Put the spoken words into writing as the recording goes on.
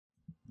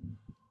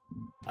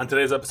On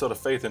today's episode of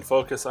Faith in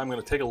Focus, I'm going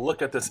to take a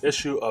look at this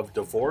issue of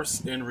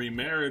divorce and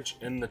remarriage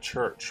in the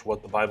church,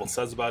 what the Bible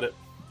says about it,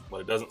 what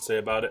it doesn't say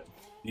about it.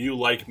 You,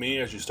 like me,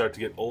 as you start to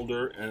get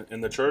older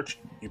in the church,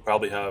 you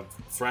probably have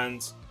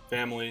friends,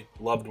 family,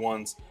 loved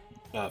ones,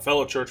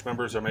 fellow church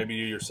members, or maybe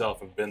you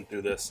yourself have been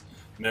through this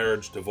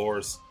marriage,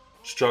 divorce,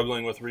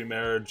 struggling with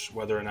remarriage,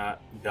 whether or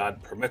not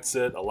God permits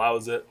it,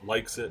 allows it,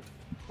 likes it,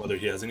 whether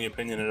he has any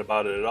opinion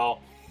about it at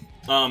all.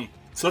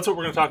 So that's what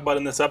we're going to talk about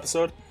in this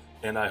episode.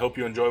 And I hope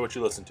you enjoy what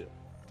you listen to.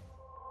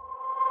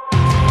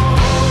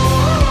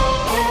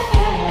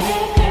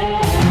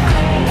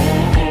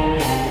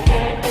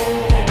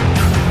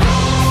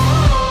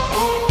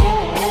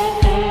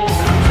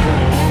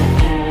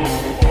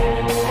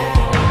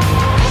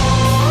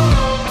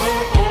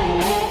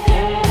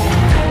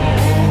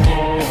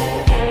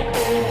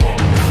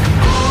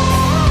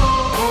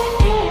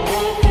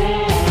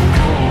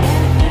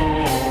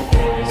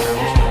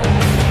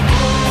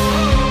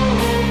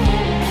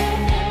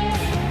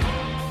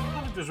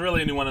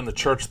 Anyone in the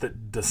church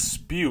that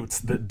disputes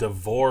that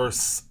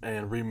divorce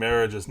and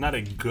remarriage is not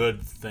a good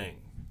thing.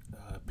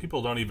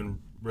 People don't even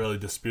really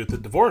dispute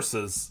that divorce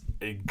is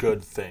a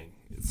good thing.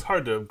 It's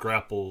hard to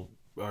grapple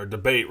or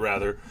debate,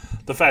 rather,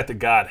 the fact that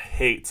God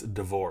hates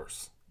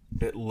divorce.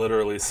 It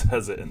literally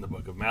says it in the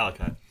book of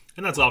Malachi.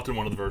 And that's often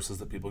one of the verses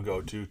that people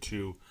go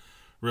to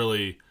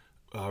really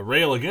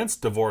rail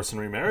against divorce and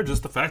remarriage,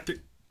 is the fact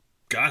that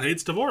God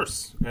hates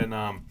divorce.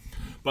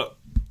 But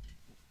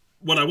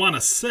what I want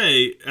to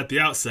say at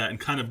the outset and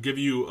kind of give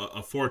you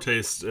a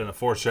foretaste and a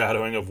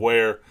foreshadowing of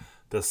where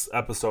this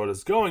episode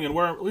is going and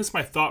where at least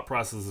my thought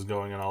process is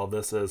going in all of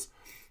this is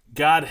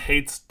God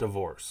hates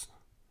divorce.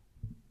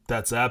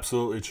 That's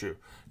absolutely true.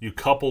 You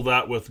couple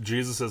that with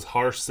Jesus'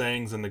 harsh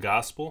sayings in the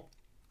gospel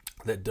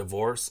that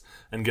divorce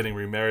and getting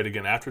remarried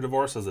again after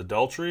divorce is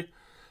adultery.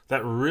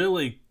 That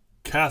really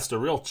cast a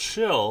real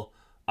chill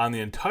on the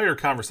entire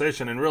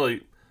conversation and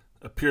really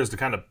appears to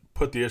kind of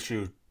put the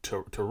issue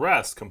to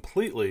rest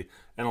completely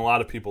in a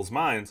lot of people's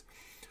minds.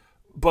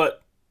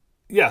 But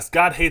yes,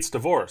 God hates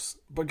divorce.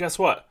 But guess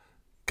what?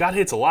 God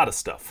hates a lot of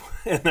stuff.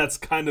 And that's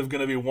kind of going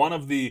to be one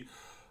of the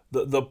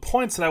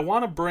points that I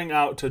want to bring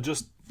out to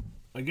just,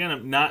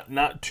 again,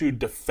 not to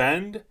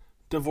defend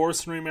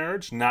divorce and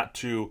remarriage, not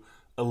to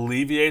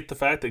alleviate the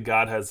fact that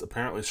God has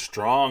apparently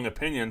strong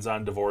opinions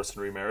on divorce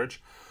and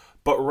remarriage,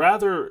 but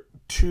rather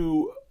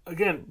to,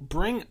 again,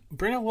 bring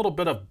a little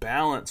bit of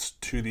balance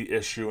to the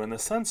issue in the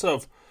sense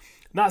of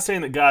not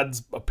saying that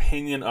God's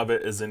opinion of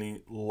it is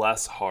any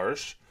less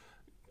harsh.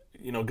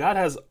 You know, God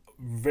has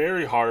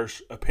very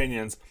harsh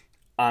opinions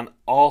on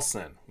all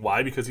sin.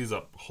 Why? Because he's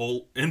a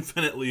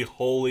infinitely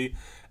holy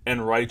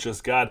and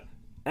righteous God.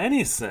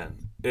 Any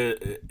sin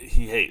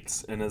he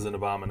hates and is an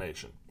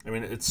abomination. I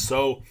mean, it's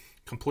so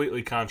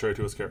completely contrary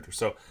to his character.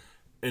 So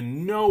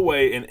in no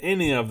way in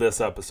any of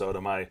this episode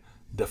am I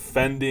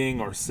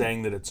defending or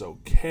saying that it's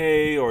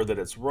okay or that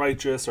it's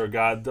righteous or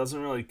God doesn't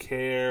really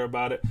care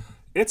about it.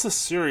 It's a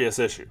serious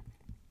issue.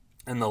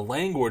 And the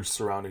language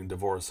surrounding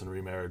divorce and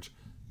remarriage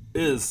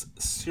is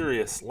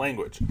serious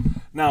language.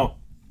 Now,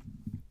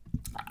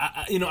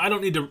 I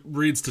don't need to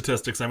read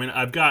statistics. I mean,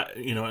 I've got,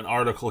 an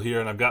article here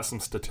and I've got some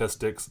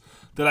statistics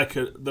that I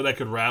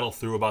could rattle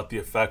through about the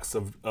effects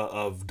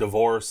of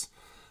divorce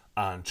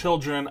on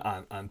children,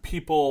 on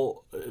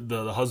people,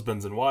 the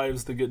husbands and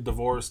wives that get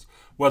divorced,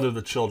 whether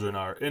the children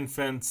are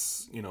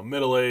infants,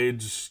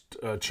 middle-aged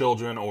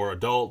children or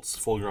adults,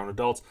 full-grown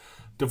adults.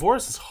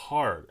 Divorce is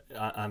hard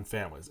on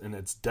families, and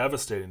it's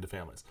devastating to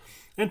families.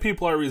 And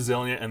people are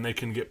resilient, and they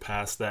can get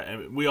past that,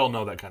 and we all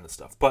know that kind of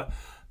stuff. But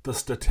the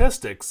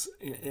statistics,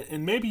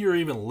 and maybe you're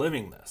even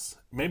living this.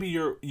 Maybe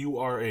you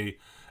are a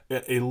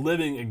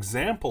living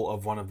example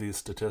of one of these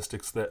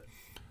statistics that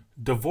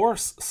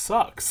divorce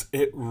sucks.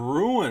 It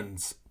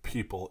ruins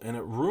people, and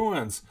it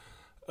ruins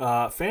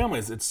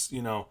families. It's,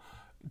 not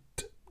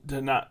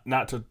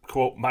to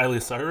quote Miley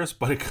Cyrus,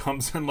 but it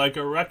comes in like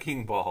a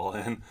wrecking ball,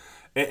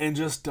 and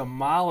just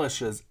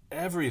demolishes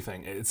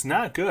everything. It's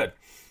not good.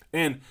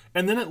 And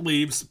then it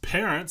leaves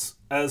parents,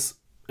 as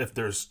if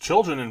there's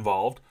children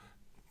involved,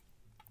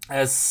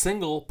 as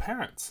single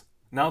parents.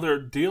 Now they're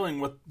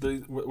dealing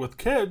with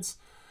kids,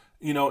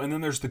 and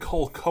then there's the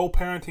whole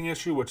co-parenting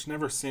issue, which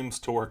never seems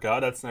to work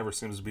out. That never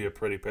seems to be a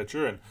pretty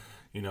picture. And,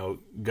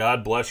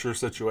 God bless your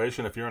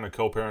situation. If you're in a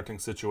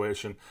co-parenting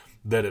situation,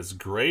 that is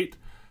great.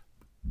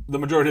 The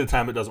majority of the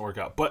time it doesn't work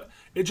out. But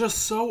it just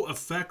so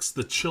affects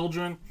the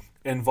children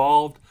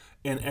involved,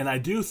 and I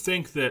do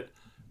think that,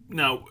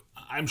 now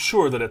I'm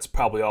sure that it's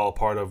probably all a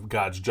part of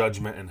God's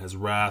judgment and his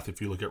wrath. If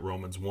you look at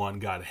Romans 1,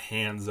 God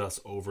hands us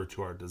over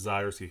to our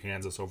desires. He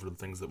hands us over to the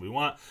things that we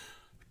want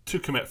to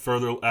commit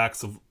further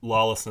acts of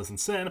lawlessness and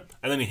sin,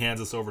 and then he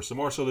hands us over some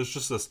more. So there's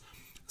just this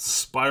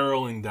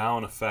spiraling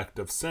down effect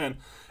of sin.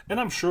 And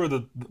I'm sure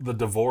that the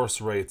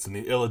divorce rates and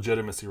the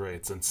illegitimacy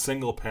rates and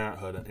single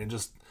parenthood and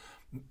just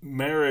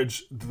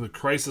marriage, the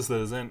crisis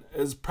that is in,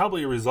 is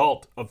probably a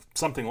result of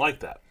something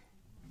like that.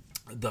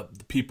 The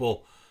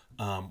people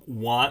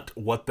want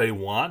what they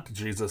want.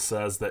 Jesus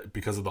says that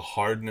because of the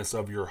hardness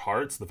of your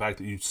hearts, the fact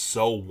that you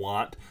so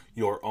want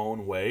your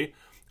own way,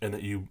 and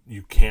that you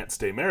can't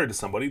stay married to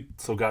somebody,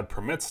 so God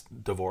permits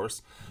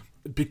divorce.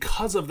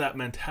 Because of that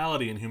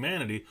mentality in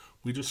humanity,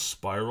 we just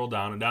spiral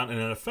down and down, and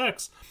it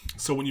affects.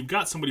 So when you've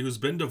got somebody who's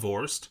been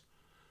divorced,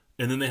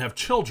 and then they have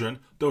children,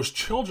 those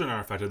children are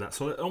affected by that.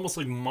 So it almost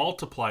like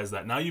multiplies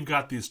that. Now you've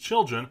got these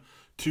children,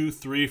 2,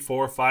 3,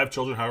 4, 5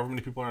 children, however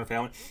many people are in a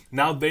family.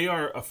 Now they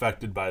are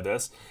affected by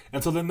this.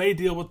 And so then they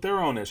deal with their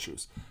own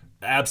issues.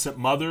 Absent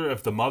mother,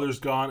 if the mother's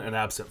gone, and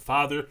absent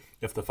father,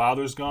 if the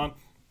father's gone.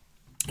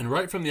 And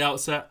right from the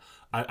outset,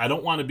 I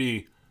don't want to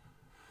be,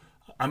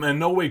 I'm in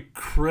no way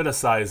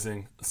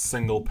criticizing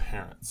single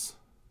parents.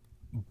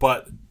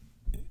 But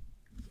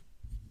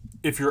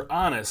if you're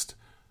honest,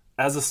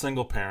 as a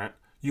single parent,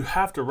 you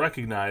have to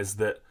recognize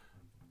that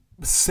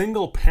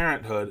single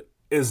parenthood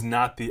is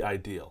not the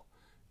ideal.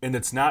 And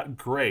it's not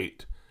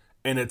great.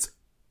 And it's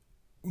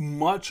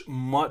much,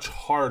 much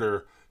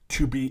harder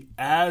to be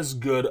as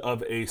good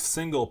of a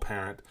single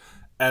parent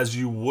as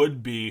you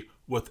would be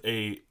with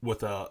a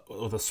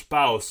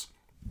spouse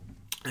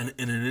in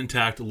an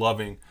intact,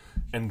 loving,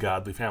 and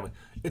godly family.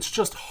 It's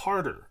just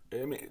harder.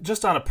 I mean,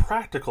 just on a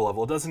practical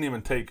level, it doesn't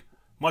even take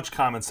much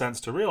common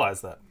sense to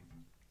realize that.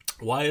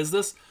 Why is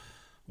this?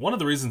 One of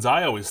the reasons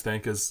I always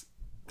think is,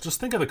 just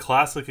think of the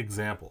classic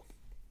example.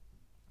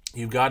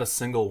 You've got a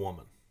single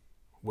woman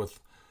with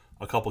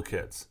a couple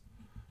kids,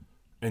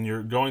 and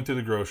you're going through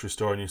the grocery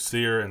store and you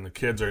see her, and the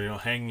kids are,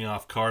 hanging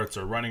off carts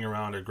or running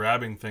around or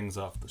grabbing things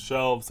off the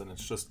shelves, and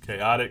it's just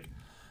chaotic.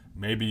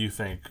 Maybe you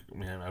think,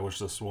 man, I wish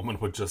this woman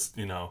would just,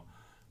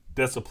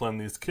 discipline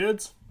these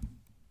kids.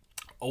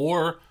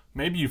 Or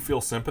maybe you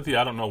feel sympathy.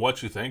 I don't know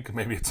what you think.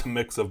 Maybe it's a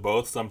mix of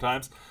both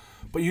sometimes.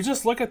 But you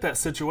just look at that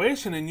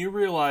situation and you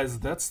realize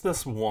that's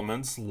this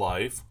woman's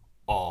life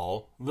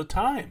all the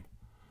time.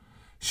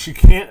 She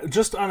can't,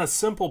 just on a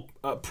simple,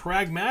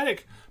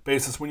 pragmatic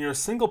basis, when you're a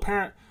single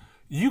parent,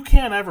 you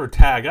can't ever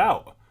tag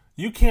out.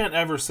 You can't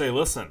ever say,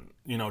 listen,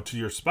 to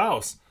your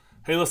spouse,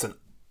 hey, listen,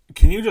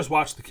 can you just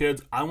watch the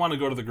kids? I want to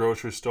go to the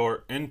grocery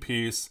store in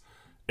peace.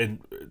 And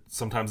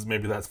sometimes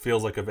maybe that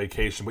feels like a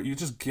vacation, but you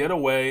just get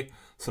away,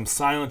 some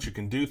silence. You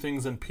can do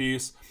things in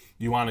peace.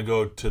 You want to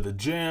go to the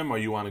gym, or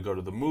you want to go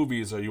to the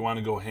movies, or you want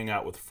to go hang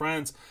out with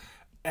friends.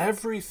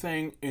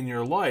 Everything in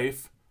your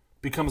life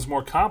becomes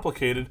more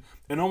complicated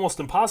and almost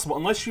impossible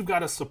unless you've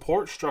got a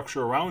support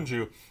structure around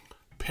you.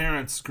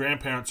 Parents,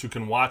 grandparents who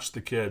can watch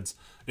the kids.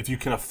 If you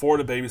can afford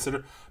a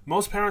babysitter.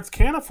 Most parents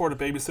can't afford a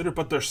babysitter,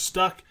 but they're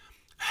stuck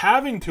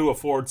having to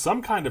afford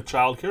some kind of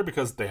childcare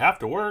because they have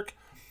to work.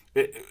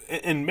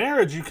 In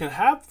marriage, you can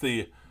have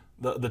the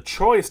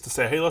choice to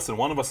say, hey, listen,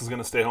 one of us is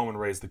going to stay home and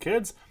raise the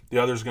kids. The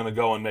other is going to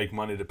go and make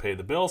money to pay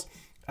the bills.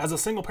 As a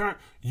single parent,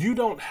 you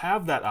don't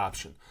have that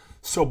option.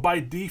 So by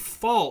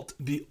default,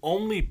 the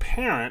only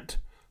parent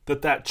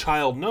that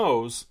child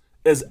knows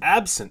is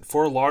absent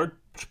for a large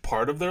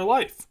part of their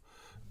life.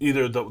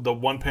 Either the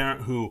one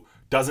parent who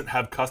doesn't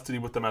have custody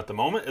with them at the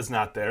moment is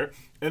not there,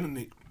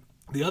 and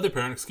the other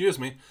parent,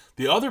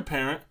 the other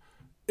parent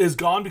is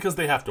gone because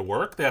they have to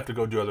work, they have to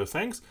go do other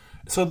things.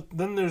 So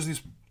then there's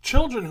these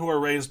children who are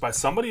raised by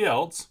somebody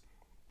else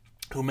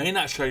who may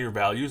not share your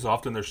values.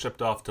 Often they're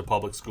shipped off to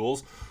public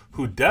schools,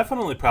 who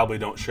definitely probably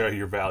don't share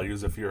your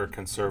values if you're a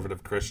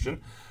conservative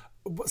Christian.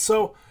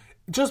 So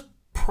just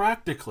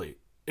practically,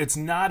 it's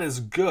not as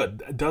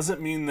good. It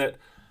doesn't mean that,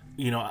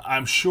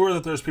 I'm sure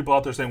that there's people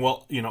out there saying,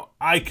 well,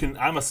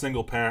 I'm a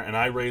single parent and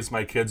I raise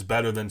my kids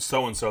better than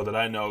so-and-so that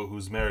I know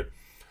who's married.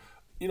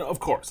 Of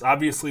course,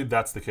 obviously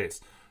that's the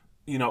case.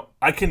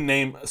 I can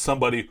name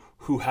somebody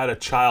who had a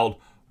child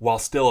while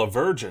still a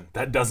virgin.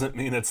 That doesn't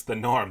mean it's the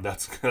norm.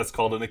 That's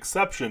called an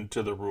exception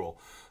to the rule.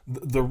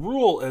 The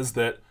rule is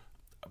that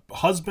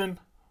husband,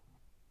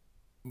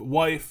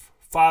 wife,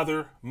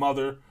 father,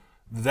 mother,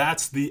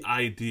 that's the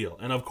ideal.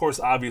 And of course,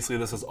 obviously,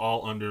 this is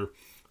all under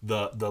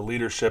the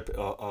leadership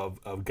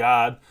of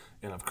God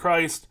and of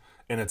Christ,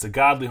 and it's a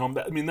godly home.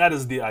 That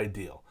is the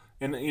ideal.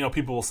 And,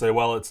 people will say,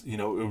 well, it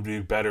would be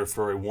better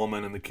for a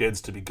woman and the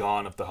kids to be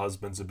gone if the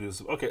husband's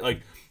abusive.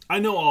 Okay, I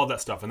know all that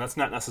stuff, and that's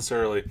not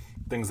necessarily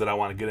things that I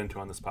want to get into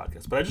on this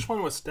podcast. But I just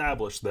want to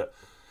establish that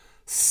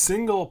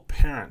single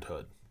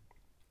parenthood,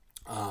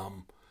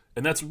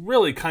 and that's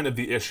really kind of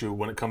the issue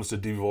when it comes to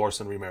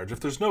divorce and remarriage. If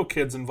there's no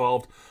kids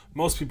involved,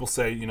 most people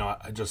say,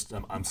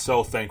 I'm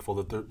so thankful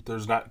that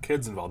there's not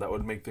kids involved. That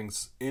would make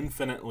things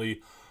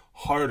infinitely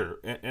harder,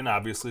 and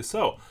obviously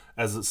so.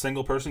 As a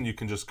single person, you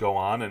can just go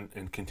on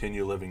and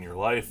continue living your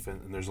life,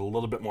 and there's a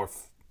little bit more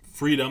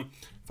freedom,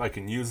 if I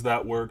can use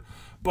that word.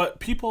 But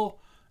people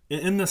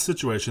in this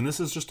situation, this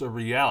is just a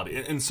reality.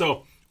 And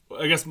so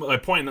I guess my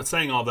point in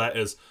saying all that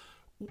is,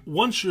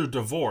 once you're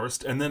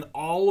divorced, and then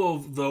all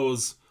of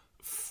those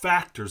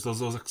factors,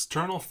 those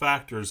external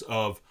factors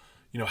of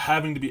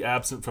having to be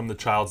absent from the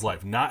child's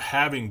life, not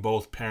having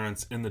both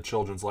parents in the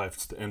children's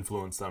lives to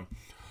influence them,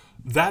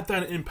 that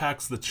then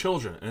impacts the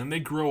children, and they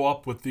grow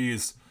up with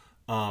these,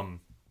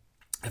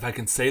 if I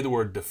can say the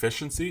word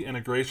deficiency in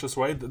a gracious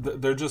way,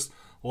 they're just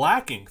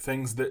lacking,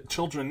 things that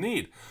children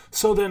need.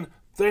 So then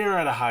they are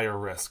at a higher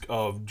risk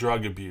of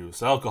drug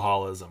abuse,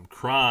 alcoholism,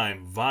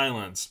 crime,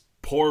 violence,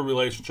 poor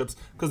relationships,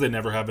 because they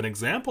never have an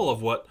example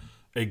of what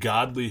a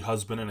godly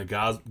husband and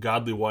a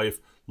godly wife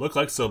look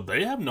like. So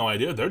they have no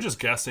idea. They're just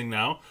guessing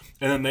now.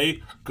 And then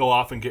they go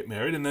off and get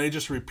married, and they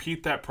just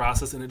repeat that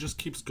process, and it just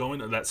keeps going.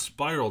 That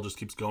spiral just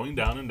keeps going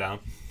down and down.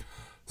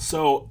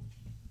 So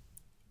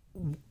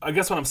I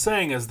guess what I'm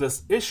saying is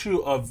this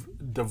issue of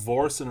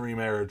divorce and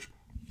remarriage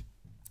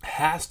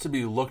has to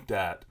be looked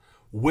at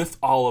with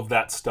all of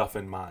that stuff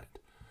in mind.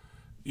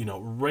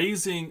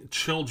 Raising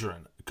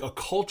children, a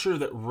culture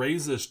that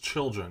raises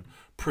children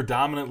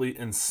predominantly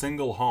in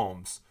single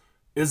homes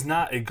it's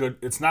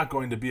not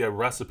going to be a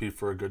recipe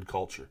for a good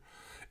culture.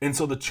 And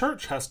so the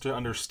church has to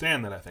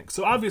understand that, I think.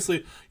 So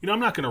obviously, I'm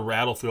not going to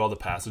rattle through all the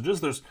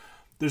passages.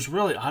 There's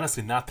really,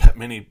 honestly, not that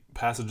many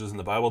passages in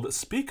the Bible that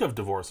speak of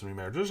divorce and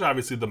remarriage. There's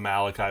obviously the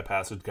Malachi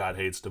passage, God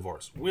hates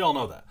divorce. We all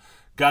know that.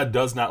 God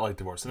does not like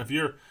divorce. And if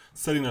you're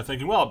sitting there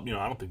thinking, well,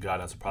 I don't think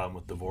God has a problem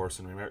with divorce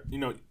and remarriage,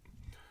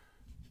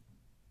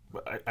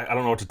 I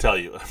don't know what to tell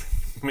you.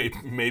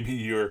 maybe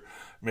you're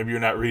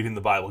not reading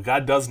the Bible.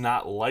 God does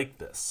not like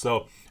this.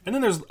 So, and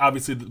then there's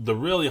obviously the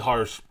really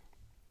harsh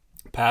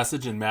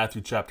passage in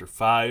Matthew chapter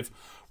 5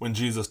 when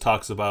Jesus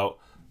talks about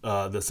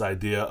this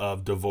idea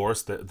of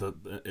divorce. This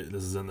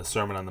is in the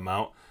Sermon on the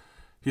Mount.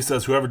 He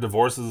says, whoever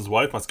divorces his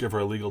wife must give her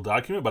a legal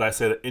document, but I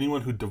say that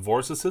anyone who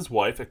divorces his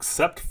wife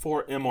except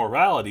for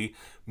immorality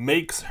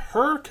makes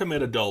her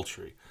commit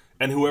adultery.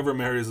 And whoever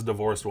marries a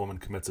divorced woman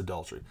commits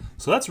adultery.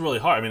 So that's really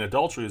hard. I mean,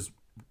 adultery is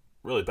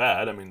really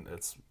bad. I mean,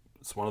 it's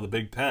one of the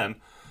big 10.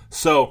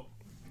 So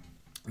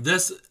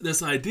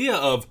this idea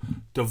of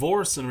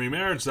divorce and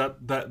remarriage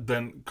that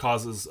then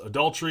causes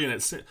adultery, and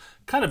it's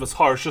kind of as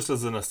harsh. Just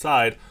as an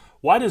aside,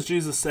 why does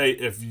Jesus say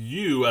if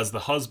you as the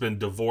husband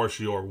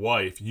divorce your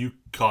wife, you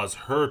cause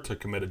her to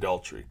commit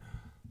adultery?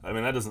 I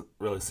mean, that doesn't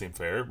really seem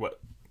fair.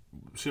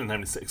 She didn't have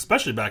any say,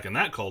 especially back in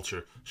that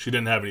culture. She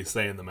didn't have any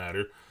say in the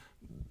matter.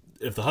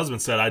 If the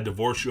husband said, I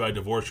divorce you, I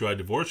divorce you, I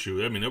divorce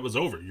you, I mean, it was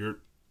over.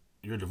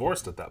 You're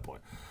divorced at that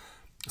point.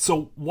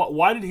 So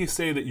why did he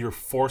say that you're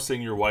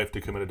forcing your wife to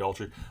commit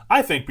adultery?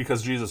 I think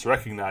because Jesus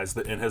recognized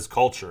that in his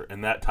culture,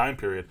 in that time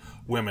period,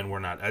 women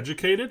were not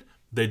educated,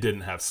 they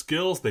didn't have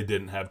skills, they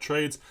didn't have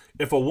trades.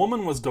 If a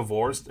woman was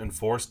divorced and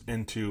forced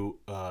into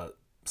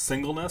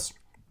singleness,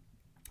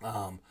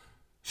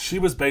 she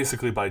was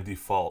basically by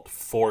default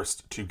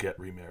forced to get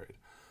remarried.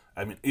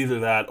 I mean, either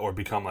that or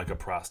become like a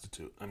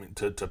prostitute. I mean,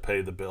 to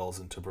pay the bills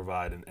and to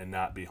provide and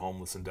not be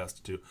homeless and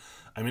destitute.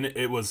 I mean,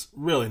 it was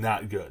really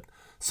not good.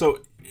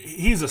 So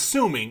he's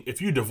assuming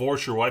if you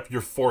divorce your wife,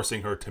 you're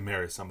forcing her to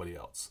marry somebody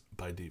else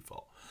by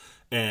default.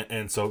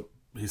 And so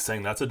he's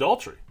saying that's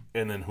adultery.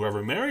 And then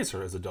whoever marries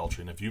her is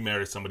adultery. And if you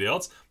marry somebody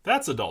else,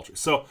 that's adultery.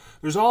 So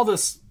there's all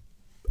this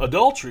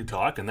adultery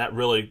talk, and that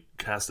really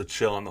casts a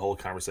chill on the whole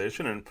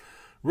conversation. And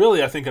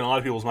really, I think in a lot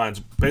of people's minds,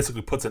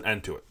 basically puts an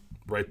end to it.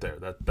 Right there.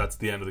 That's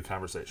the end of the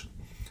conversation.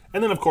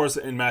 And then, of course,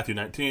 in Matthew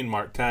 19,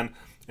 Mark 10,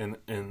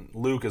 and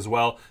Luke as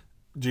well,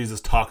 Jesus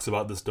talks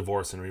about this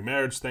divorce and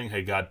remarriage thing.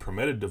 Hey, God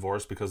permitted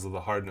divorce because of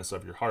the hardness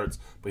of your hearts,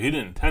 but he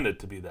didn't intend it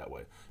to be that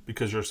way.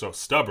 Because you're so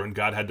stubborn,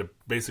 God had to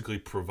basically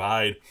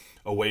provide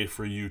a way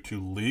for you to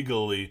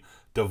legally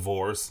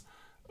divorce.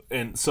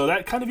 And so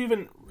that kind of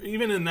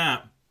even in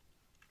that,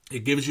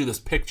 it gives you this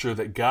picture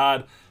that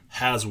God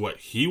has what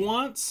he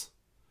wants,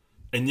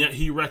 and yet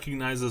he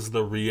recognizes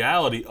the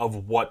reality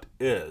of what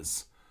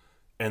is.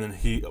 And then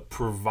he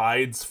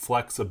provides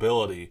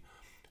flexibility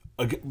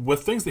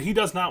with things that he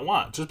does not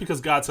want. Just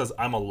because God says,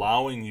 I'm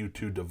allowing you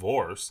to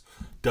divorce,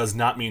 does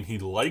not mean he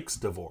likes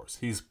divorce.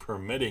 He's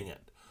permitting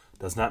it.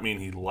 Does not mean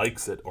he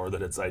likes it or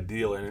that it's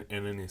ideal in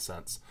any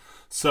sense.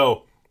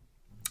 So,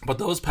 but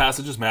those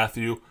passages,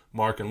 Matthew,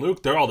 Mark, and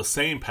Luke, they're all the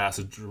same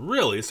passage,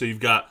 really. So you've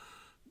got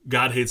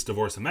God hates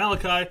divorce in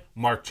Malachi,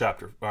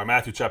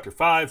 Matthew chapter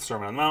 5,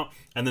 Sermon on the Mount,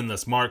 and then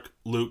this Mark,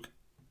 Luke,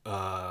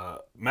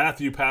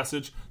 Matthew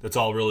passage that's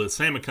all really the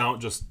same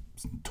account, just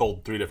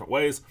told three different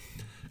ways.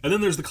 And then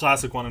there's the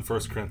classic one in 1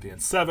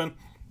 Corinthians 7,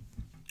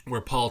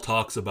 where Paul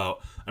talks about,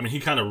 he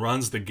kind of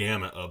runs the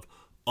gamut of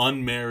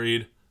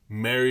unmarried,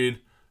 married,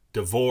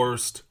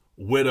 divorced,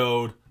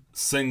 widowed,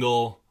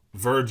 single,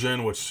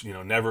 virgin, which,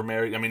 never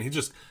married. He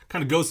just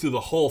kind of goes through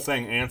the whole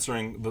thing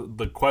answering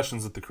the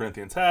questions that the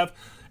Corinthians have.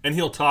 And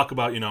he'll talk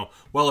about,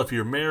 well, if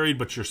you're married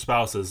but your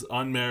spouse is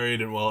unmarried,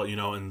 and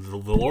and the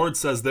Lord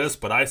says this,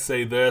 but I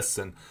say this,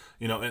 and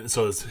and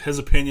so it's his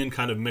opinion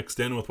kind of mixed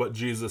in with what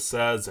Jesus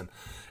says, and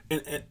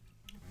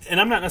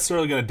I'm not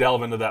necessarily going to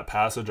delve into that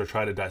passage or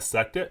try to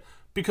dissect it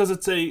because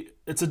it's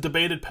a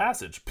debated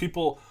passage.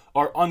 People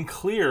are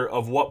unclear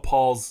of what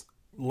Paul's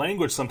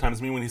language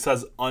sometimes mean when he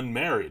says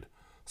unmarried.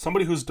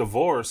 Somebody who's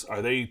divorced,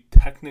 are they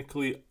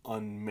technically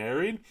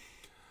unmarried?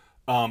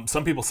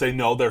 Some people say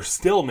no, they're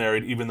still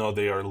married even though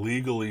they are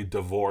legally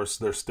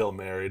divorced. They're still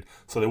married,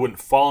 so they wouldn't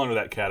fall under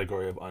that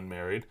category of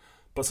unmarried.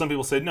 But some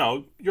people say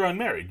no, you're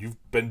unmarried. You've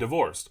been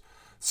divorced.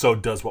 So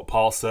does what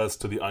Paul says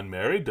to the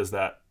unmarried, does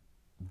that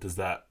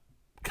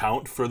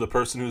count for the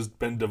person who's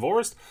been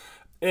divorced.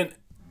 And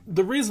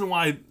the reason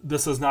why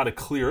this is not a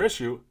clear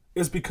issue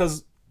is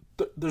because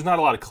there's not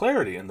a lot of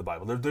clarity in the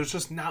Bible. There's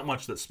just not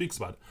much that speaks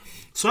about it.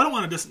 So I don't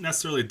want to just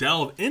necessarily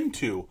delve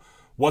into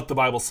what the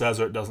Bible says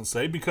or it doesn't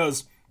say,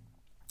 because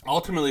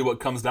ultimately what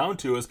comes down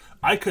to is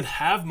I could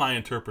have my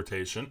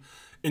interpretation,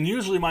 and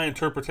usually my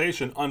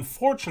interpretation,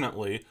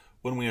 unfortunately,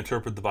 when we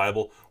interpret the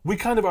Bible, we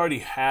kind of already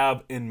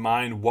have in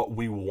mind what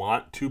we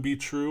want to be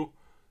true,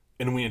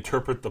 and we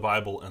interpret the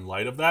Bible in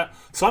light of that.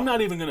 So I'm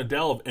not even going to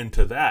delve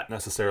into that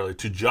necessarily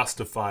to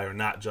justify or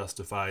not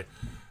justify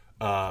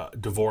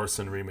divorce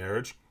and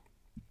remarriage.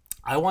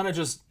 I want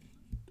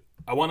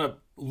to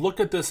look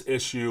at this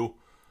issue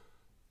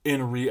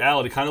in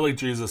reality, kind of like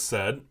Jesus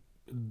said.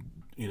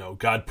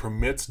 God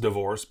permits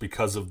divorce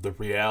because of the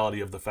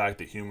reality of the fact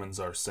that humans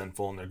are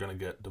sinful and they're going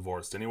to get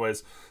divorced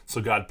anyways,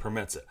 so God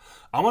permits it.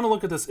 I want to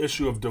look at this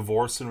issue of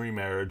divorce and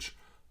remarriage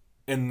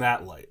in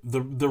that light.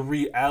 The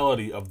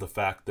reality of the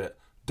fact that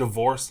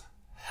divorce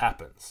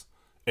happens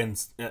and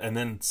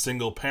then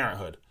single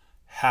parenthood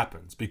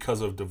happens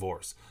because of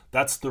divorce.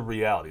 That's the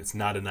reality. It's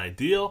not an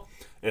ideal.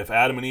 If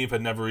Adam and Eve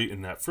had never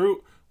eaten that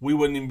fruit, we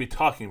wouldn't even be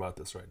talking about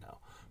this right now.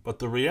 But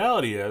the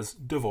reality is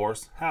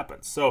divorce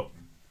happens. So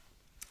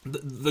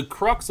the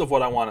crux of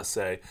what I want to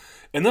say,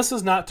 and this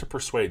is not to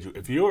persuade you.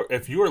 If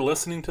you are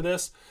listening to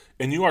this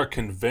and you are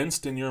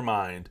convinced in your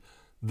mind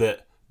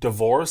that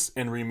divorce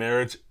and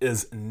remarriage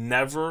is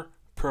never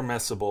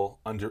permissible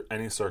under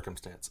any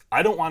circumstance,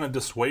 I don't want to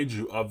dissuade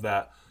you of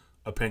that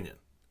opinion.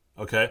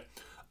 Okay?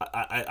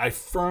 I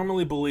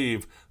firmly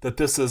believe that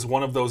this is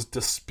one of those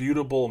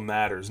disputable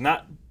matters.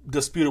 Not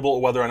disputable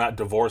whether or not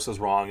divorce is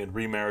wrong and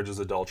remarriage is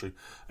adultery.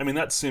 I mean,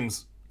 that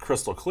seems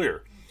crystal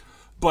clear.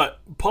 But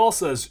Paul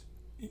says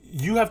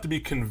you have to be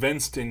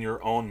convinced in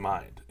your own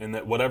mind, and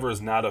that whatever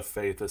is not of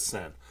faith is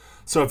sin.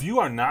 So if you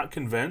are not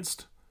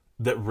convinced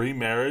that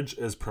remarriage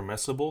is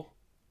permissible,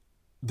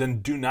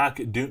 then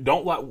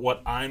don't let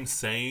what I'm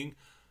saying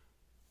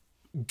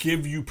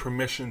give you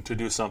permission to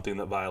do something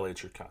that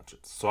violates your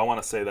conscience. So I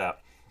want to say that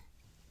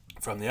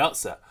from the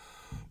outset.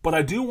 But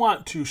I do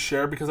want to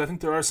share, because I think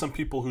there are some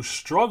people who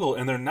struggle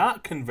and they're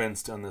not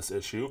convinced on this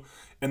issue,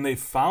 and they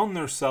found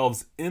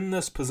themselves in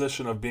this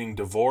position of being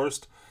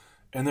divorced,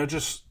 and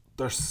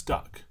they're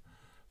stuck.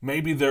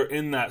 Maybe they're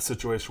in that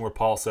situation where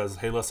Paul says,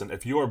 hey, listen,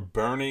 if you are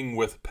burning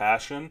with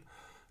passion,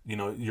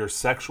 your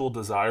sexual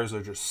desires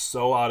are just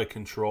so out of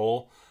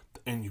control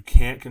and you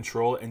can't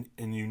control it,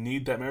 and you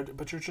need that marriage,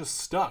 but you're just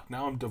stuck.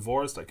 Now I'm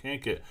divorced. I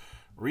can't get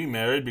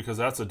remarried because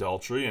that's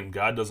adultery, and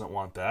God doesn't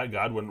want that.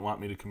 God wouldn't want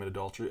me to commit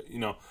adultery.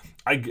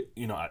 I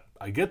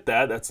get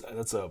that.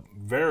 That's a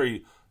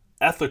very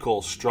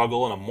ethical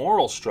struggle and a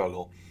moral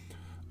struggle.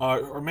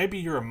 Or maybe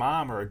you're a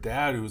mom or a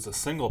dad who's a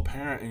single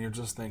parent, and you're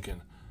just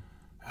thinking,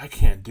 I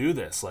can't do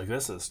this. Like,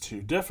 this is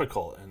too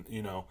difficult,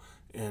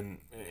 and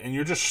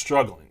you're just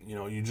struggling.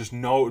 You just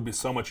know it would be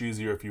so much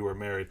easier if you were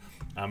married.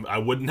 I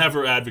would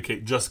never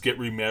advocate just get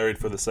remarried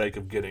for the sake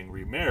of getting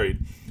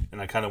remarried,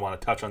 and I kind of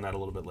want to touch on that a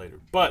little bit later.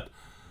 But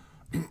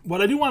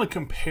what I do want to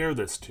compare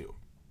this to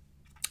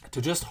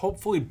just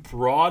hopefully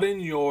broaden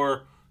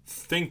your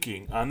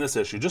thinking on this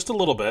issue just a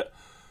little bit.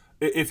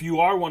 If you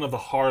are one of the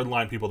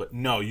hardline people that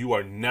no, you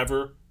are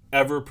never,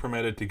 ever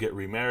permitted to get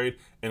remarried,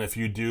 and if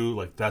you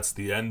do, that's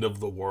the end of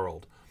the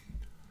world.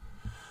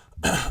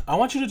 I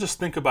want you to just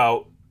think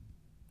about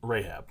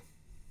Rahab.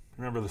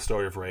 Remember the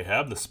story of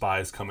Rahab? The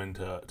spies come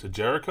into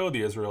Jericho,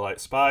 the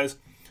Israelite spies,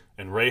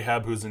 and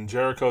Rahab, who's in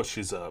Jericho,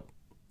 she's a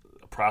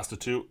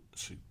prostitute.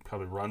 She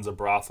probably runs a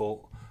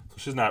brothel, so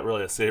she's not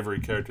really a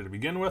savory character to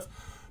begin with.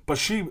 But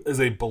she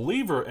is a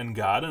believer in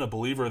God, and a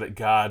believer that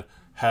God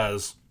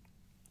has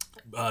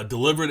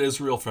delivered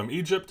Israel from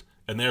Egypt,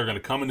 and they are going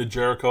to come into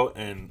Jericho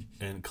and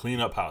clean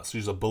up house.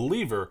 She's a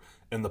believer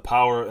in the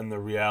power and the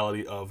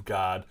reality of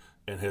God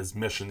and his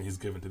mission he's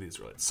given to the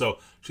Israelites. So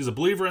she's a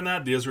believer in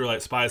that. The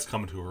Israelite spies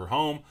come to her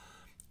home,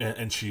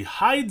 and she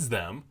hides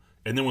them.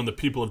 And then when the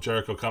people of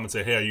Jericho come and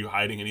say, hey, are you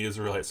hiding any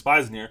Israelite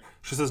spies in here?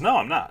 She says, no,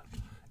 I'm not.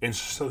 And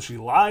so she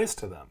lies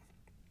to them.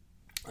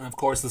 And of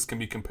course, this can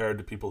be compared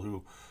to people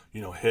who,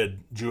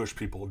 hid Jewish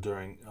people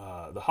during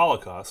the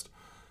Holocaust.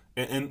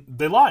 And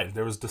they lied.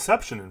 There was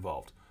deception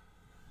involved.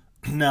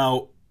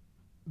 Now,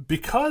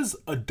 because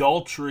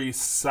adultery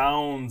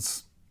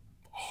sounds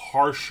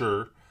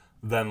harsher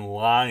than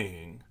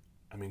lying,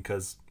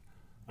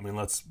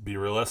 let's be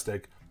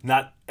realistic.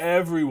 Not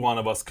every one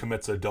of us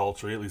commits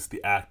adultery, at least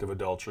the act of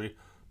adultery,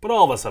 but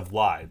all of us have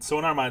lied. So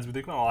in our minds, we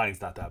think,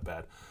 lying's not that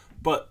bad.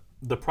 But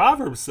the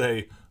Proverbs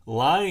say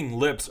lying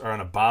lips are an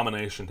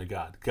abomination to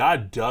God.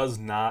 God does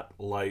not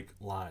like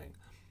lying.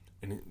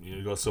 And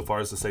you go so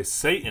far as to say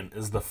Satan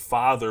is the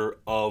father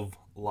of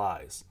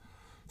lies.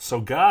 So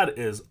God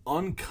is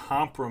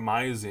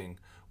uncompromising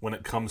when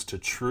it comes to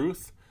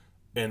truth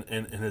and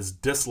his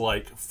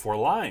dislike for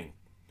lying.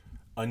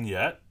 And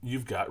yet,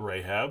 you've got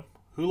Rahab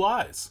who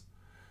lies.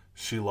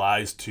 She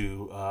lies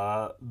to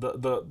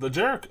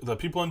the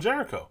people in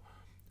Jericho.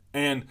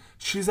 And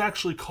she's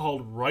actually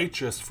called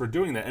righteous for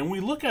doing that. And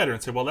we look at her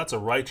and say, well, that's a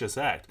righteous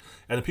act.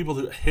 And the people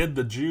who hid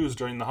the Jews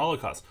during the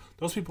Holocaust,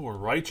 those people were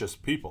righteous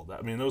people.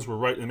 I mean, those were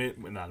right. They may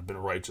not have been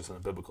righteous in a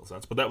biblical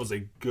sense, but that was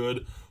a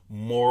good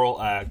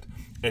moral act.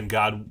 And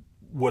God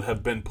would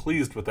have been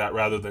pleased with that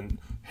rather than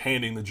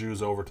handing the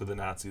Jews over to the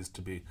Nazis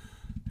to be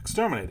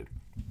exterminated.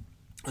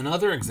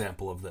 Another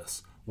example of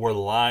this, where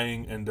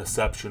lying and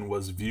deception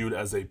was viewed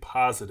as a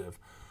positive,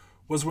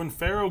 was when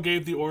Pharaoh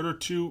gave the order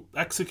to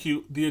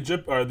execute the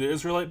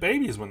Israelite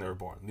babies when they were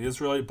born, the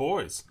Israelite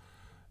boys.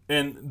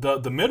 And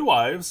the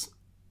midwives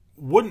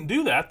wouldn't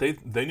do that.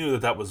 They knew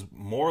that was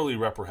morally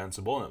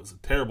reprehensible and it was a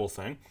terrible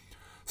thing.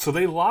 So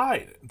they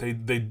lied. They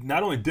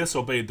not only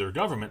disobeyed their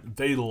government,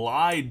 they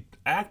lied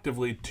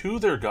actively to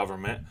their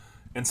government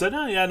and said,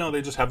 no,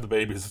 they just have the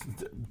babies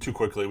too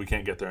quickly. We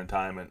can't get there in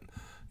time. And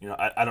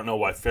I don't know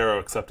why Pharaoh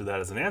accepted that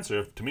as an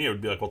answer. To me, it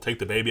would be like, well, take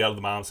the baby out of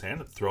the mom's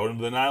hand and throw it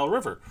into the Nile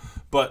River.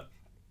 But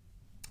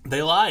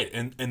they lied,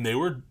 and they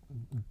were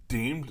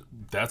deemed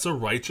that's a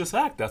righteous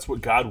act. That's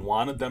what God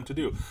wanted them to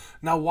do.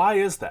 Now, why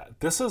is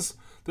that? This is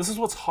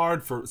what's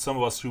hard for some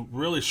of us who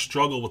really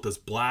struggle with this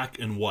black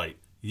and white.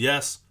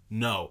 Yes,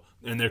 no,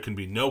 and there can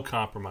be no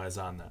compromise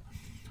on that.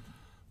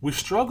 We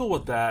struggle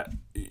with that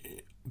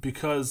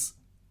because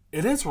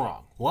it is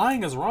wrong.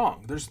 Lying is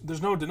wrong.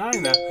 There's no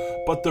denying that.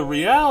 But the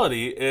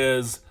reality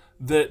is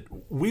that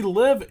we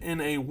live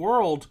in a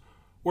world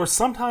where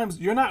sometimes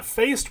you're not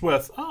faced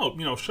with,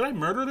 should I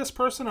murder this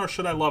person or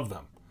should I love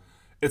them?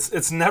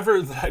 It's never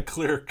that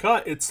clear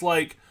cut. It's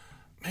like,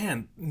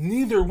 man,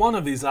 neither one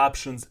of these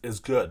options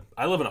is good.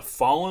 I live in a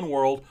fallen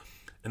world,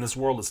 and this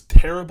world is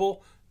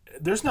terrible.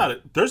 There's not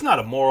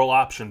a moral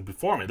option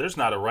before me. There's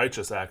not a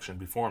righteous action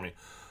before me.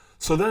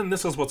 So then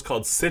this is what's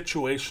called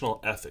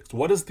situational ethics.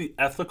 What is the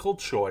ethical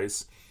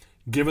choice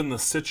given the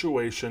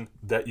situation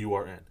that you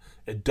are in?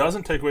 It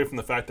doesn't take away from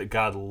the fact that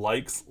God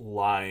likes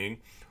lying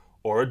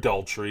or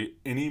adultery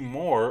any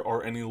more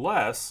or any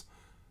less.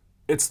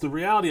 It's the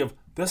reality of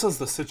this is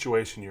the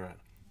situation you're in.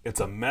 It's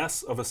a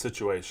mess of a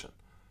situation.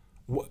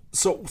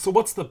 So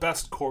what's the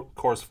best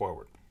course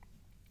forward?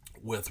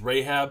 With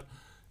Rahab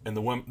and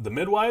the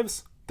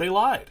midwives, they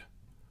lied.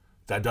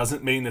 That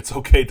doesn't mean it's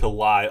okay to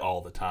lie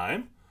all the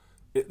time.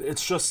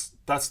 It's just,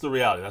 that's the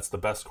reality. That's the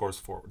best course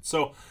forward.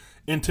 So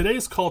in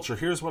today's culture,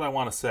 here's what I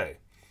want to say.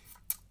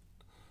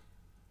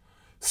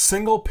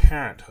 Single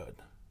parenthood,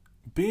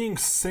 being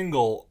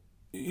single,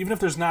 even if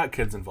there's not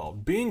kids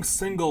involved, being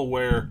single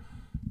where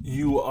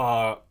you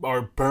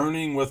are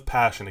burning with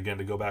passion, again,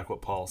 to go back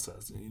what Paul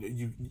says,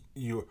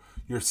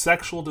 your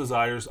sexual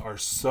desires are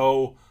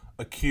so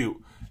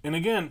acute. And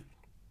again,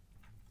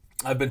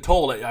 I've been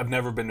told, I've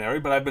never been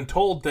married, but I've been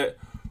told that,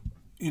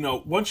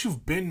 once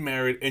you've been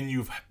married and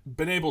you've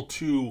been able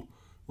to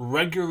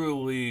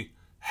regularly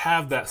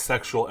have that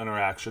sexual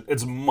interaction,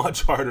 it's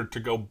much harder to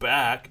go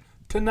back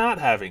to not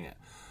having it.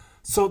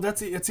 So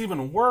it's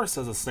even worse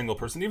as a single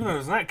person. Even though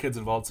there's not kids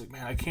involved, it's like,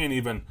 man, I can't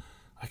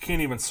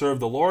even serve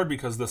the Lord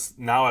because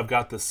now I've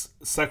got this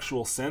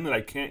sexual sin that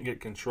I can't get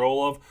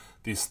control of.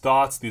 These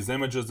thoughts, these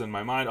images in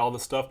my mind, all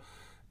this stuff.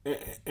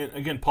 And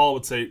again, Paul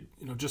would say,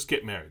 just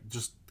get married.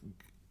 Just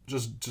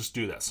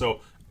do that.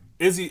 So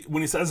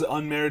when he says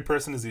unmarried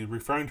person, is he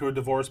referring to a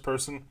divorced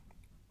person?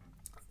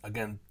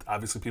 Again,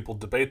 obviously people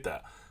debate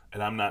that.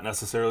 And I'm not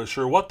necessarily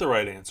sure what the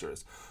right answer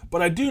is.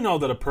 But I do know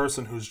that a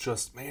person who's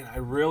just, man, I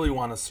really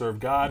want to serve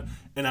God,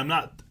 and I'm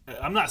not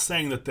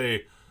saying that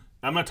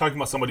I'm not talking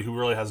about somebody who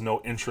really has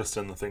no interest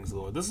in the things of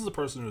the Lord. This is a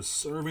person who's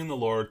serving the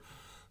Lord.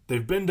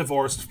 They've been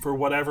divorced for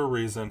whatever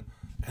reason,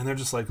 and they're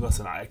just like,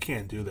 listen, I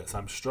can't do this.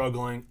 I'm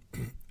struggling.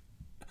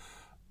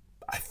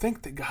 I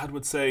think that God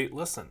would say,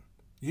 listen,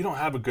 you don't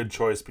have a good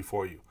choice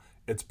before you.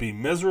 It's be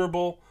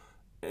miserable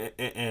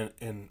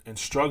and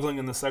struggling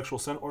in the sexual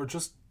sin, or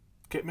just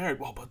get married.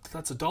 Well, but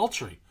that's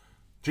adultery.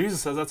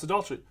 Jesus says that's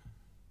adultery.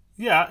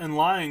 Yeah, and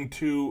lying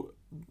to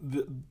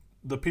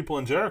the people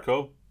in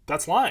Jericho,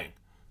 that's lying.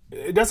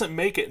 It doesn't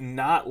make it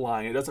not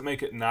lying. It doesn't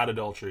make it not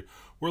adultery.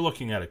 We're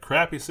looking at a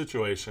crappy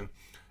situation,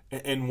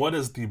 and what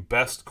is the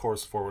best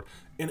course forward?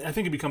 And I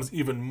think it becomes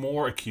even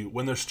more acute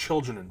when there's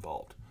children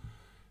involved.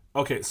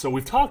 Okay, so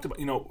we've talked about,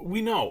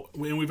 we know,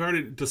 and we've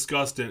already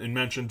discussed and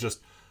mentioned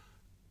just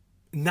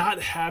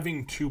not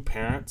having two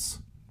parents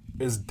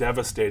is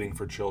devastating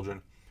for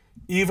children.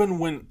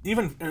 Even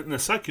in the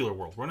secular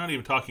world, we're not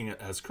even talking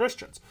as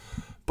Christians,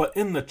 but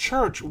in the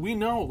church, we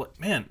know,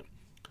 man,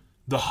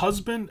 the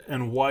husband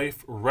and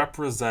wife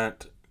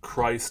represent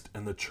Christ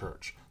and the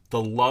church,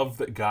 the love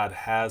that God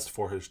has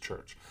for his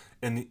church,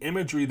 and the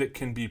imagery that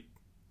can be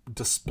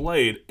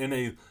displayed in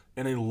a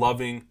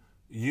loving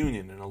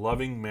union, in a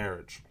loving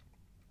marriage.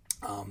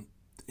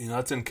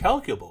 It's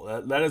incalculable.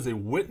 That is a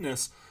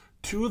witness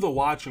to the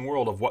watching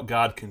world of what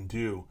God can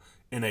do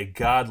in a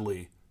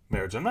godly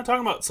marriage. I'm not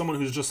talking about someone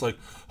who's just like,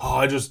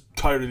 I just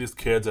tired of these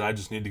kids and I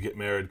just need to get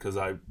married because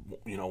I,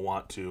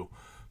 want to,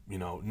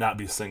 not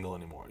be single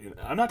anymore.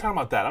 I'm not talking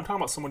about that. I'm talking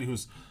about somebody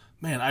who's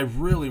man, I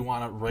really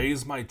want to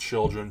raise my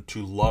children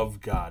to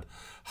love God.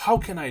 How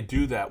can I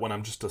do that when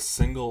I'm just a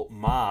single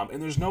mom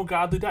and there's no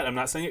godly dad? I'm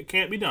not saying it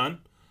can't be done.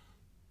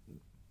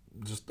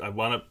 I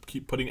want to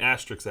keep putting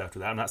asterisks after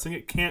that. I'm not saying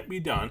it can't be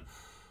done.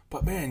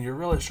 But man, you're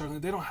really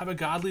struggling. They don't have a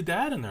godly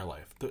dad in their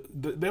life.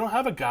 They don't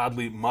have a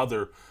godly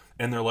mother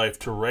in their life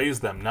to raise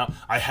them. Now,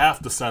 I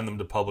have to send them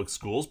to public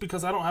schools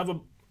because I don't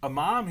have a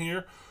mom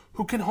here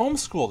who can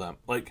homeschool them.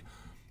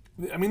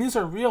 These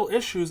are real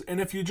issues. And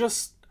if you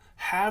just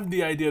have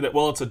the idea that,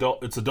 well,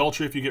 it's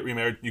adultery if you get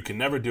remarried, you can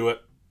never do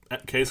it,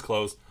 case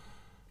closed,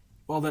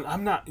 well, then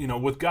I'm not,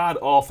 with God,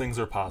 all things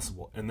are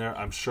possible. And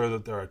I'm sure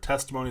that there are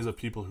testimonies of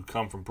people who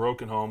come from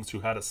broken homes,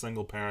 who had a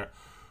single parent,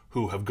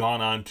 who have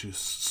gone on to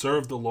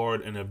serve the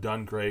Lord and have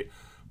done great.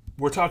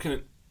 We're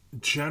talking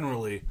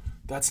generally,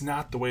 that's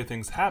not the way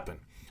things happen.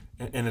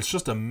 And it's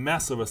just a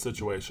mess of a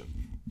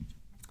situation.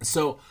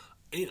 So,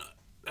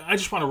 I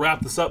just want to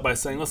wrap this up by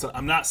saying, listen,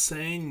 I'm not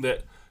saying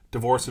that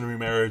divorce and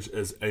remarriage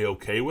is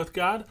A-okay with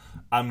God.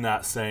 I'm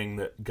not saying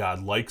that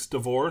God likes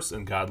divorce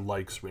and God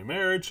likes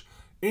remarriage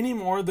any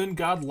more than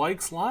God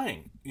likes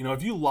lying.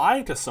 If you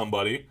lie to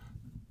somebody,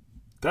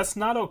 that's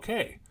not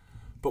okay.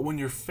 But when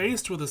you're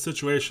faced with a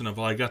situation of,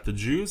 well, I got the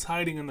Jews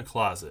hiding in the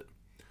closet,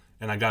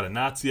 and I got a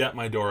Nazi at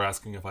my door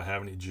asking if I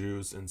have any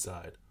Jews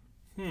inside.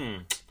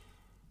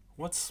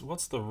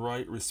 What's the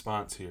right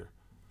response here?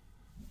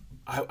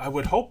 I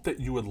would hope that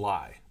you would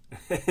lie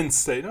and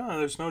say, no,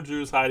 there's no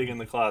Jews hiding in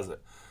the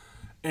closet.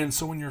 And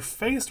so when you're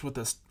faced with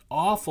this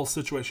awful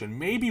situation,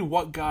 maybe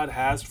what God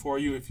has for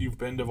you if you've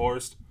been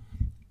divorced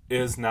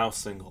is now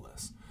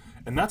singleness.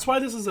 And that's why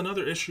this is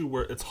another issue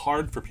where it's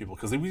hard for people,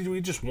 because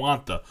we just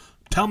want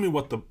tell me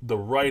what the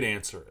right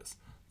answer is,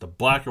 the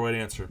black or white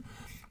answer.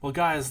 Well,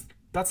 guys,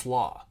 that's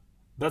law.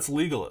 That's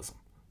legalism.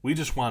 We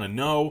just want to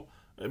know.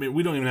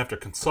 We don't even have to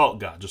consult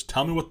God. Just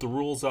tell me what the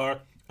rules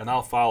are, and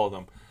I'll follow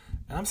them.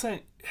 And I'm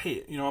saying,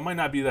 hey, it might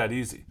not be that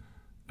easy.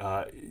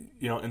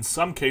 In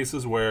some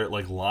cases where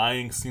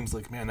lying seems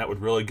like, man, that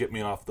would really get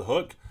me off the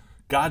hook,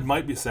 God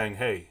might be saying,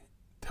 hey,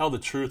 tell the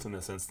truth in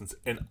this instance,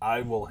 and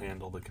I will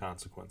handle the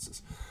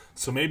consequences.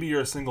 So maybe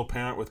you're a single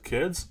parent with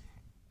kids,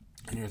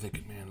 and you're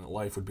thinking, man,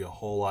 life would be a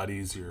whole lot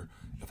easier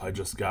if I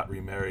just got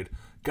remarried.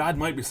 God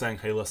might be saying,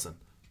 hey, listen,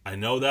 I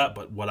know that,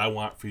 but what I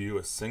want for you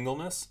is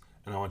singleness,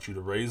 and I want you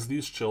to raise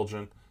these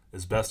children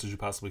as best as you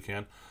possibly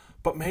can.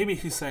 But maybe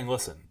he's saying,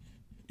 listen,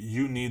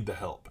 you need the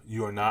help.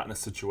 You are not in a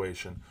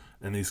situation.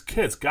 And these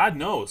kids, God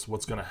knows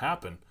what's going to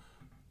happen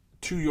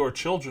to your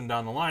children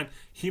down the line.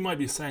 He might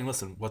be saying,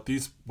 listen, what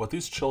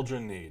these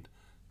children need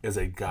is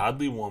a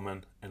godly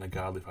woman and a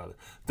godly father.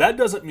 That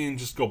doesn't mean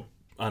just go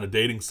on a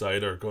dating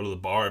site or go to the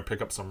bar and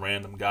pick up some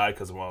random guy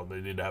because, well, they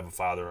need to have a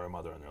father or a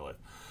mother in their life.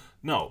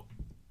 No.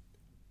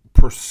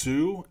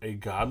 Pursue a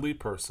godly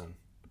person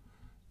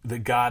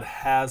that God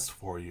has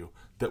for you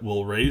that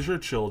will raise your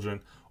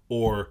children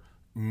or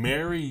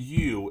marry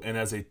you, and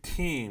as a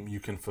team you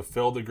can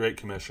fulfill the Great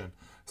Commission,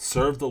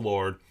 serve the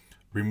Lord,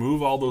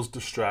 remove all those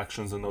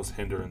distractions and those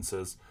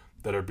hindrances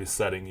that are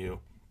besetting you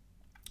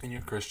in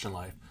your Christian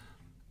life,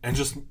 and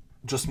just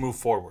move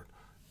forward.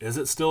 Is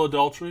it still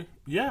adultery?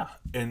 Yeah.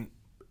 And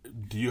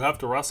do you have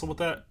to wrestle with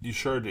that? You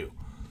sure do.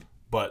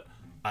 But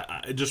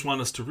I just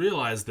want us to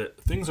realize that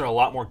things are a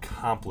lot more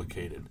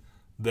complicated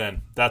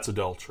than that's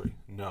adultery.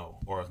 No.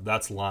 Or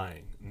that's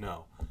lying.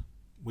 No.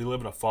 We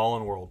live in a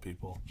fallen world,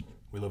 people.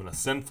 We live in a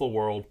sinful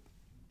world.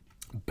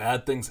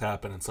 Bad things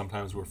happen, and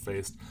sometimes we're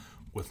faced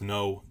with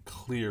no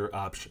clear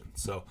option.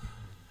 So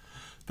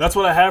that's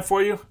what I have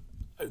for you.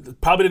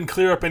 Probably didn't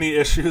clear up any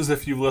issues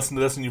if you've listened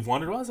to this and you've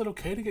wondered, well, is it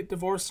okay to get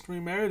divorced and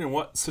remarried? And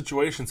what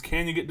situations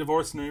can you get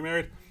divorced and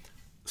remarried?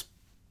 It's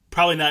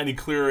probably not any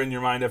clearer in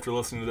your mind after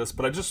listening to this,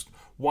 but I just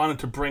wanted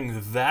to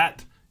bring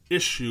that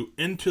issue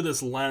into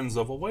this lens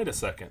of, well, wait a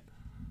second.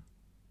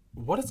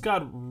 What does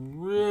God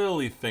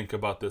really think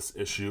about this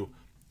issue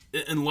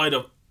in light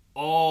of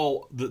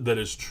all that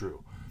is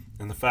true?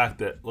 And the fact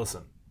that,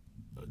 listen,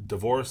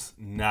 divorce,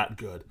 not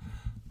good.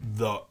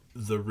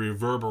 The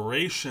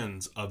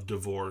reverberations of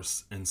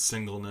divorce and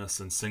singleness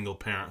and single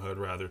parenthood,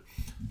 rather,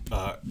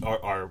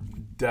 are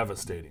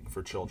devastating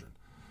for children.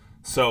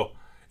 So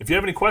if you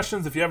have any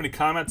questions, if you have any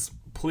comments,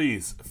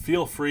 please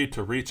feel free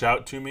to reach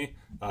out to me,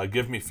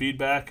 give me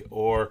feedback,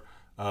 or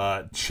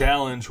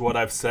challenge what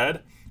I've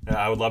said.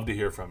 I would love to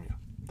hear from you.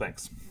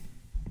 Thanks.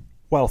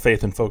 While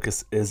Faith in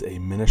Focus is a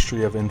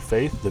ministry of In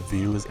Faith, the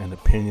views and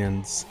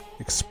opinions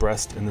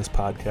expressed in this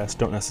podcast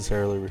don't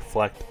necessarily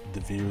reflect the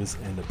views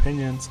and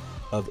opinions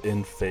of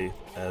In Faith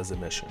as a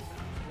mission.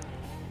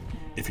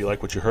 If you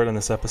like what you heard on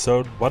this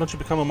episode, why don't you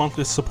become a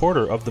monthly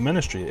supporter of the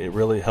ministry? It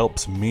really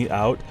helps me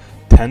out.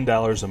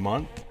 $10 a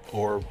month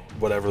or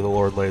whatever the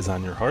Lord lays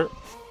on your heart.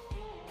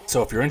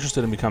 So if you're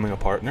interested in becoming a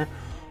partner,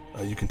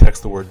 you can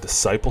text the word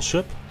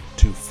discipleship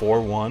to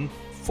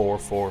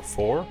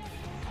 41444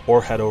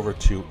 or head over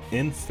to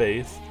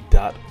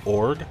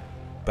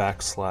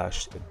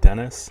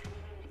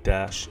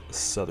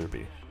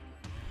infaith.org/Dennis-Sotheby.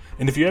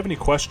 And if you have any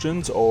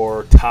questions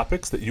or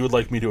topics that you would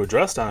like me to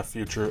address on a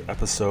future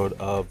episode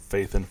of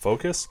Faith in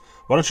Focus,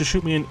 why don't you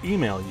shoot me an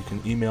email? You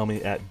can email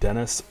me at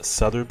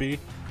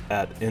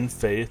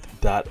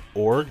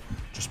dennissoutherby@infaith.org.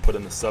 Just put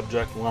in the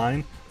subject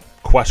line,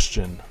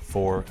 question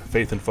for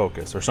Faith in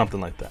Focus or something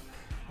like that.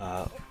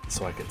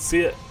 So I can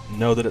see it,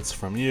 know that it's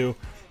from you,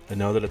 and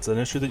know that it's an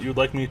issue that you would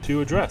like me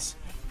to address.